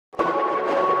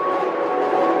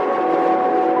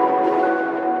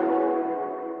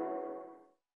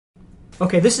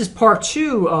Okay, this is part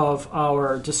 2 of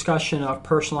our discussion of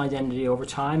personal identity over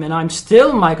time, and I'm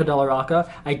still Майкъл Дела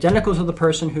Рока, identical to the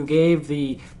person who gave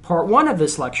the part 1 of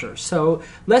this lecture. So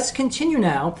let's continue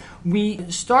now. We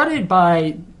started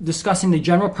by discussing the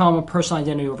general problem of personal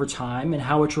identity over time and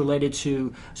how it's related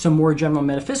to some more general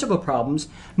metaphysical problems.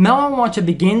 Now I want to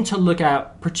begin to look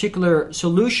at particular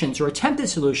solutions or attempted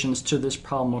solutions to this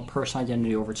problem of personal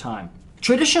identity over time.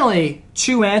 Traditionally,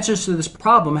 2 answers to this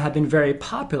problem have been very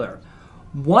popular.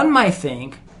 One might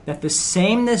think that the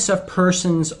sameness of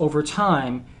persons over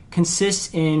time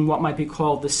consists in what might be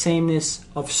called the sameness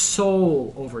of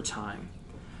soul over time.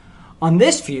 On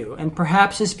this view, and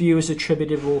perhaps this view is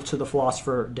attributable to the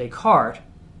philosopher Descartes,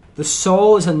 the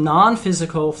soul is a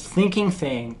non-physical thinking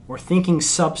thing or thinking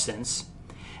substance,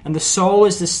 and the soul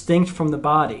is distinct from the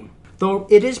body, though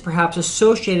it is perhaps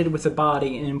associated with the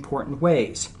body in important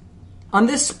ways. On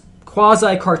this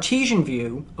quasi-Cartesian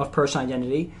view of personal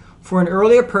identity, for an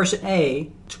earlier person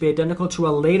A to be identical to a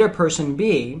later person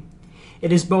B,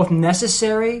 it is both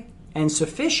necessary and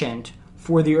sufficient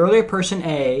for the earlier person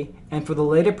A and for the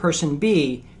later person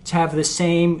B to have the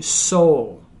same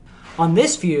soul. On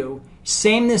this view,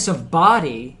 sameness of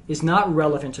body is not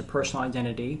relevant to personal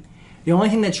identity. The only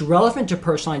thing that's relevant to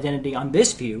personal identity on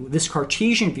this view, this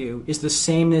Cartesian view, is the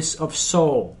sameness of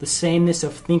soul, the sameness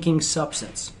of thinking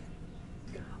substance.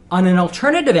 On an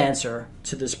alternative answer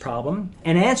to this problem,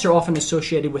 an answer often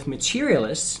associated with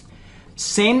materialists,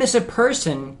 sameness of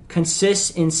person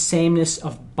consists in sameness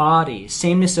of body,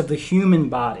 sameness of the human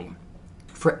body.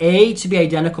 For A to be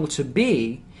identical to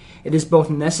B, it is both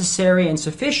necessary and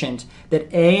sufficient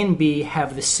that A and B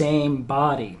have the same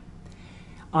body.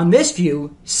 On this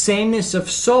view, sameness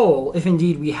of soul, if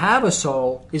indeed we have a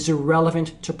soul, is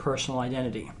irrelevant to personal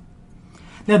identity.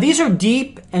 Now, these are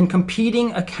deep and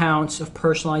competing accounts of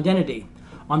personal identity.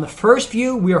 On the first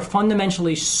view, we are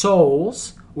fundamentally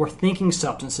souls, or thinking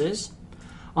substances.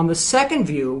 On the second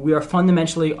view, we are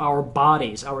fundamentally our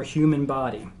bodies, our human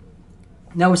body.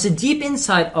 Now, it's a deep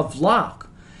insight of Locke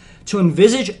to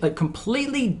envisage a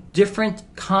completely different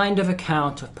kind of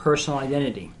account of personal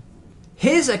identity.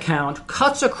 His account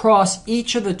cuts across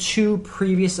each of the 2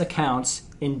 previous accounts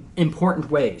in important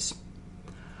ways.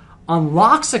 On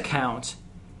Locke's account,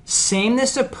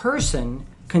 sameness of person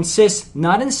consists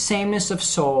not in sameness of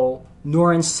soul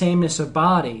nor in sameness of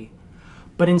body,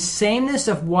 but in sameness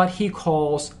of what he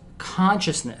calls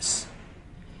consciousness.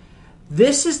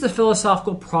 This is the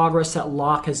philosophical progress that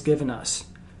Locke has given us,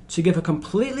 to give a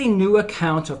completely new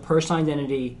account of personal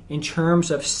identity in terms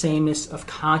of sameness of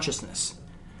consciousness.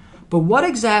 But what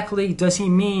exactly does he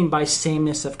mean by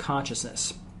sameness of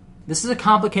consciousness? This is a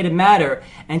complicated matter,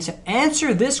 and to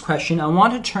answer this question, I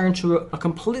want to turn to a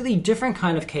completely different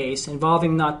kind of case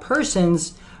involving not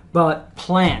persons, but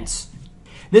plants.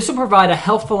 This will provide a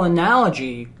helpful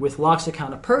analogy with Locke's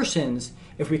account of persons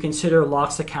if we consider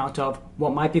Locke's account of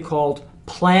what might be called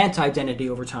plant identity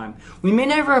over time. We may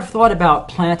never have thought about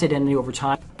plant identity over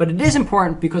time, but it is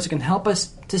important because it can help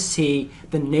us to see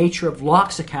the nature of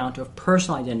Locke's account of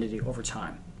personal identity over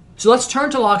time. So let's turn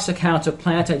to Locke's account of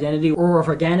plant identity or of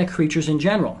organic creatures in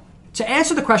general. To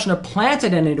answer the question of plant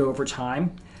identity over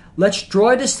time, let's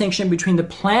draw a distinction between the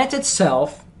plant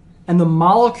itself and the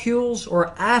molecules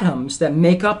or atoms that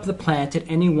make up the plant at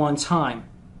any one time.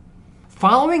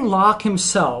 Following Locke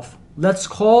himself, let's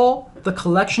call the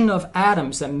collection of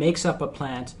atoms that makes up a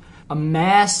plant a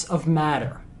mass of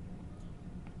matter.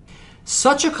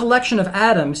 Such a collection of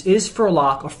atoms is for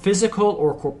Locke a physical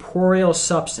or corporeal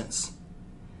substance.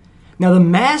 Now, the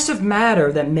mass of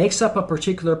matter that makes up a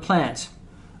particular plant,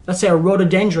 let's say a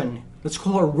rhododendron, let's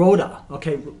call her Rhoda,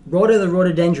 okay, Rhoda the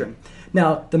rhododendron.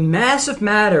 Now, the mass of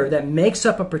matter that makes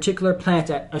up a particular plant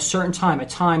at a certain time, at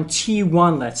time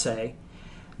T1, let's say,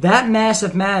 that mass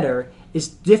of matter is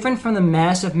different from the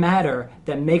mass of matter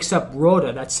that makes up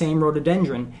Rhoda, that same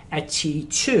rhododendron, at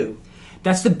T2.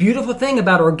 That's the beautiful thing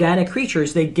about organic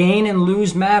creatures. They gain and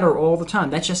lose matter all the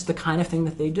time. That's just the kind of thing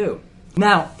that they do.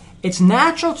 Now, it's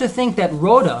natural to think that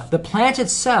Rhoda, the plant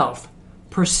itself,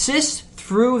 persists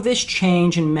through this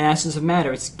change in masses of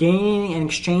matter. It's gaining and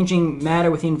exchanging matter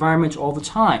with the environment all the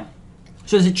time.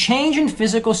 So there's a change in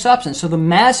physical substance. So the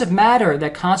mass of matter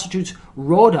that constitutes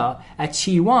Rhoda at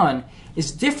T1 is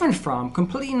different from,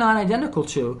 completely non-identical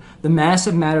to, the mass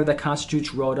of matter that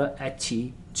constitutes Rhoda at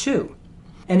T2.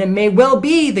 And it may well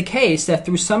be the case that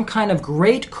through some kind of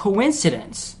great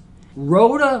coincidence,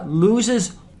 Rhoda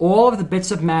loses all of the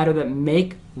bits of matter that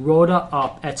make Rhoda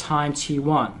up at time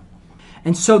T1.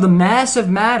 And so the mass of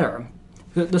matter,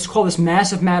 let's call this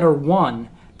mass of matter 1,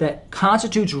 that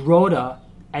constitutes Rhoda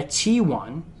at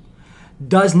T1,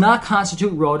 does not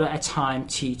constitute Rhoda at time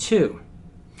T2.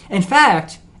 In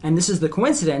fact, and this is the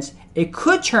coincidence, it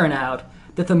could turn out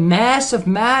that the mass of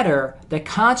matter that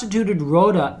constituted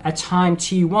Rhoda at time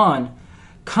t1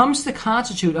 comes to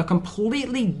constitute a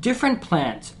completely different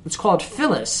plant, let's call it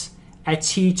Phyllis, at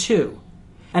t2.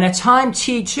 And at time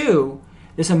t2,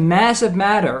 there's a mass of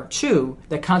matter, 2,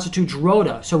 that constitutes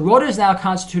Rhoda. So Rhoda is now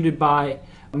constituted by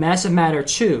mass of matter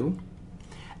 2.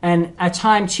 And at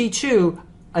time t2,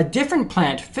 a different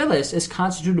plant, Phyllis, is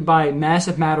constituted by mass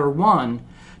of matter 1,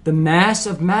 the mass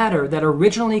of matter that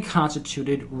originally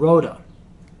constituted Rhoda.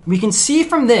 We can see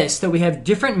from this that we have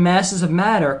different masses of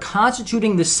matter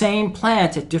constituting the same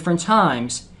plant at different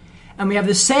times, and we have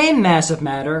the same mass of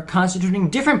matter constituting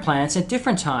different plants at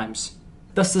different times.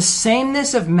 Thus, the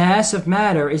sameness of mass of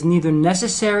matter is neither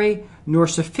necessary nor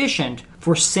sufficient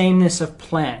for sameness of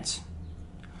plants.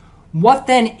 What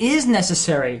then is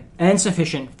necessary and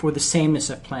sufficient for the sameness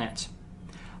of plants?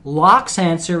 Locke's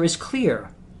answer is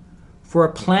clear. For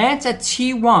a plant at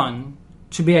T1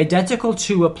 to be identical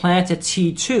to a plant at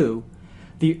T2,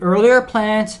 the earlier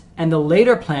plant and the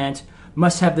later plant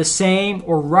must have the same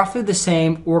or roughly the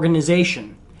same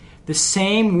organization, the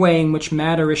same way in which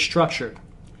matter is structured.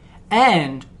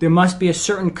 And there must be a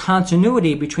certain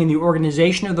continuity between the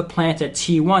organization of the plant at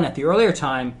T1 at the earlier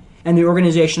time and the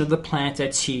organization of the plant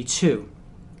at T2.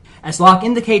 As Locke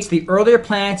indicates, the earlier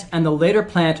plant and the later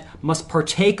plant must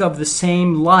partake of the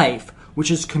same life,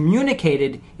 which is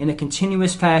communicated in a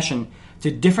continuous fashion to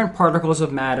different particles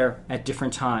of matter at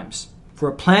different times. For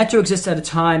a plant to exist at a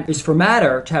time is for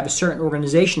matter to have a certain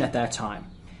organization at that time.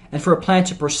 And for a plant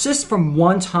to persist from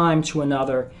one time to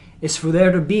another is for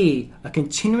there to be a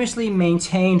continuously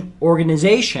maintained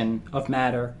organization of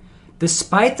matter,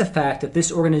 despite the fact that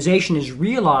this organization is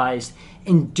realized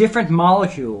in different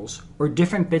molecules or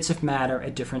different bits of matter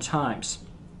at different times.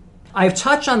 I've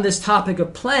touched on this topic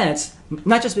of plants,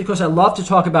 not just because I love to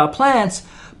talk about plants,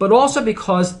 but also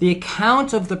because the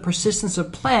account of the persistence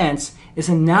of plants is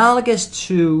analogous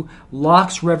to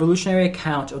Locke's revolutionary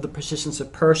account of the persistence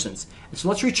of persons. And so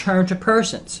let's return to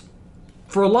persons.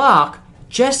 For Locke,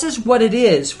 just as what it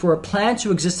is for a plant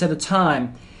to exist at a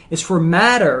time is for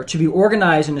matter to be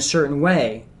organized in a certain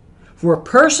way, for a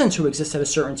person to exist at a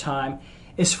certain time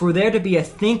is for there to be a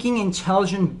thinking,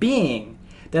 intelligent being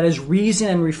that has reason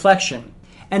and reflection.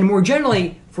 And more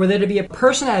generally, for there to be a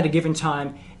person at a given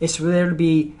time is for there to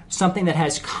be something that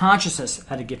has consciousness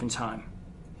at a given time.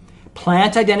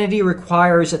 Plant identity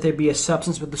requires that there be a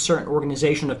substance with a certain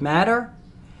organization of matter.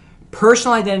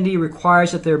 Personal identity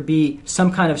requires that there be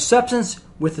some kind of substance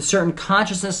with a certain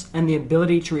consciousness and the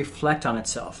ability to reflect on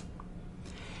itself.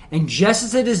 And just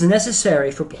as it is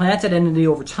necessary for plant identity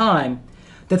over time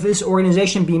that this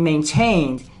organization be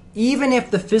maintained, even if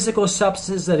the physical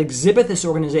substances that exhibit this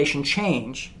organization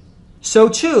change, so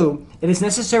too it is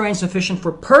necessary and sufficient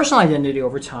for personal identity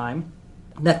over time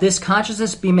that this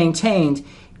consciousness be maintained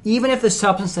even if the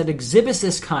substance that exhibits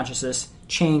this consciousness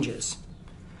changes.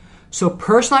 So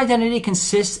personal identity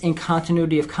consists in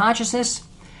continuity of consciousness,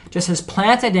 just as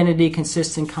plant identity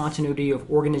consists in continuity of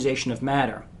organization of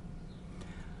matter.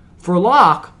 For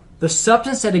Locke, the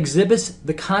substance that exhibits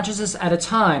the consciousness at a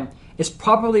time is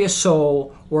probably a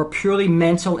soul or a purely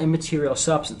mental immaterial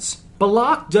substance. But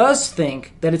Locke does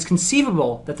think that it's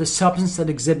conceivable that the substance that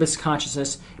exhibits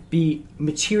consciousness be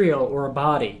material or a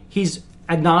body. He's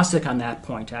agnostic on that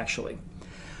point, actually.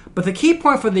 But the key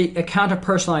point for the account of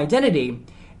personal identity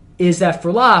is that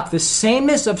for Locke, the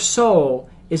sameness of soul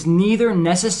is neither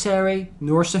necessary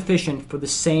nor sufficient for the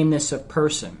sameness of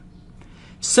person.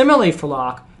 Similarly, for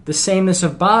Locke, the sameness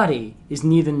of body is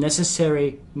neither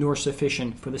necessary nor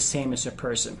sufficient for the sameness of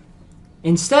person.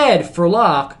 Instead, for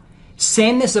Locke,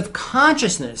 sameness of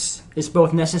consciousness is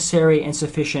both necessary and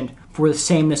sufficient for the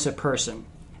sameness of person.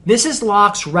 This is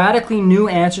Locke's radically new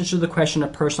answer to the question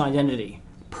of personal identity.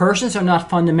 Persons are not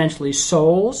fundamentally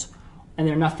souls, and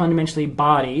they're not fundamentally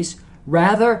bodies.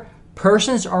 Rather,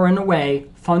 persons are in a way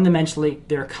fundamentally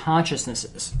their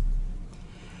consciousnesses.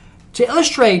 To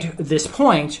illustrate this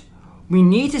point, we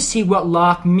need to see what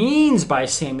Locke means by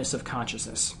sameness of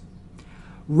consciousness.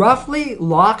 Roughly,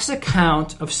 Locke's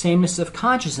account of sameness of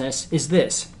consciousness is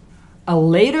this. A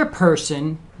later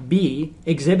person, B,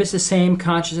 exhibits the same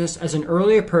consciousness as an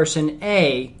earlier person,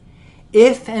 A,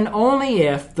 if and only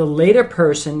if the later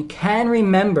person can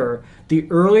remember the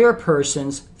earlier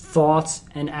person's thoughts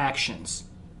and actions.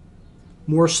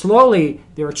 More slowly,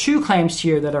 there are two claims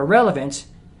here that are relevant.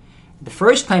 The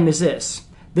first claim is this.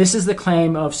 This is the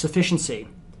claim of sufficiency.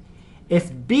 If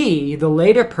B, the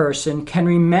later person, can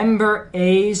remember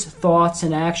A's thoughts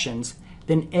and actions,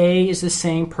 then A is the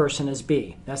same person as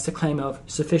B. That's the claim of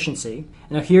sufficiency.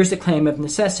 Now here's the claim of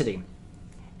necessity.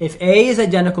 If A is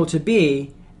identical to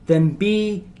B, then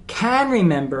B can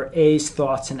remember A's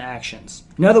thoughts and actions.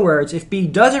 In other words, if B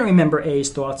doesn't remember A's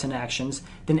thoughts and actions,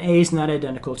 then A is not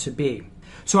identical to B.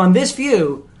 So on this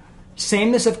view,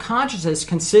 sameness of consciousness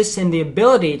consists in the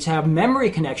ability to have memory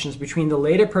connections between the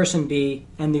later person B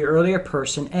and the earlier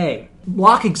person A.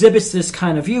 Locke exhibits this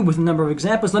kind of view with a number of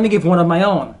examples. Let me give one of my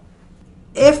own.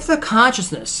 If the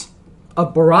consciousness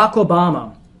of Barack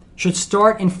Obama should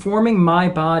start informing my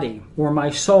body or my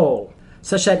soul,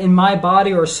 such that in my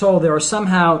body or soul there are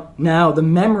somehow now the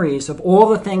memories of all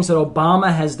the things that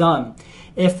Obama has done.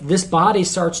 If this body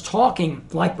starts talking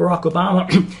like Barack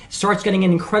Obama, starts getting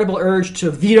an incredible urge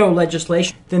to veto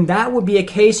legislation, then that would be a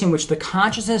case in which the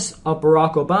consciousness of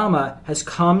Barack Obama has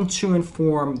come to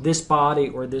inform this body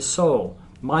or this soul,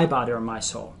 my body or my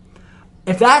soul.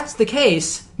 If that's the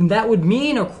case, then that would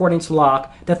mean, according to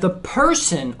Locke, that the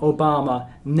person Obama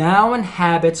now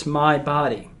inhabits my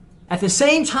body. At the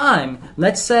same time,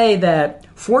 let's say that,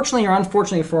 fortunately or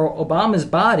unfortunately for Obama's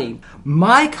body,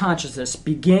 my consciousness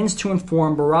begins to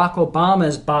inform Barack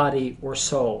Obama's body or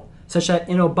soul, such that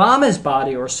in Obama's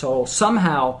body or soul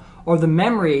somehow are the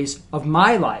memories of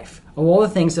my life, of all the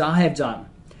things that I have done.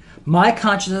 My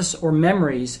consciousness or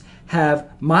memories have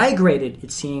migrated,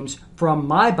 it seems, from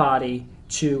my body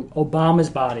to Obama's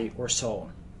body or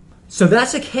soul. So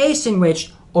that's a case in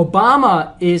which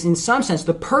Obama is in some sense,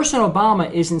 the person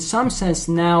Obama is in some sense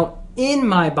now in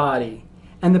my body.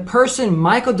 And the person,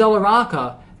 Майкъл Дела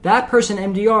Рока, that person,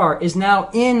 MDR, is now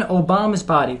in Obama's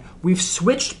body. We've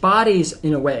switched bodies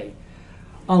in a way.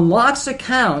 On Locke's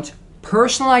account,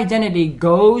 personal identity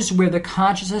goes where the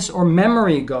consciousness or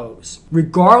memory goes,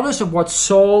 regardless of what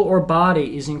soul or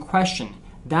body is in question.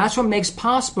 That's what makes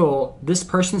possible this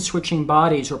person switching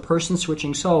bodies or person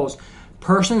switching souls.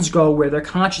 Persons go where their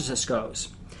consciousness goes.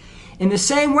 In the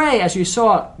same way as we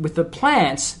saw with the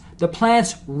plants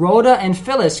Rhoda and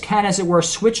Phyllis can, as it were,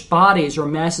 switch bodies or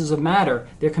masses of matter.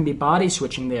 There can be body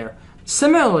switching there.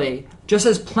 Similarly, just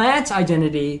as plant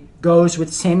identity goes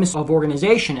with sameness of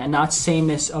organization and not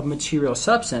sameness of material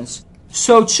substance,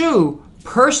 so too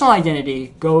personal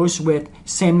identity goes with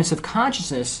sameness of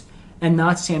consciousness and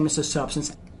not sameness of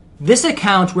substance. This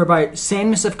account whereby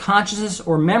sameness of consciousness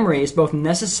or memory is both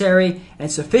necessary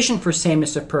and sufficient for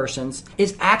sameness of persons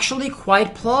is actually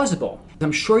quite plausible.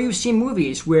 I'm sure you've seen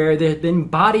movies where there have been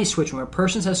body switching, where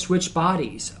persons have switched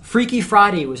bodies. Freaky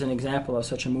Friday was an example of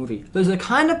such a movie. There's a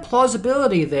kind of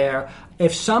plausibility there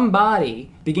if somebody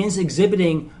begins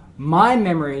exhibiting my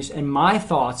memories and my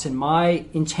thoughts and my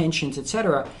intentions,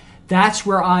 etc. That's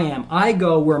where I am. I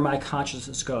go where my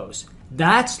consciousness goes.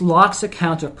 That's Locke's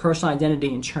account of personal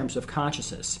identity in terms of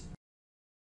consciousness.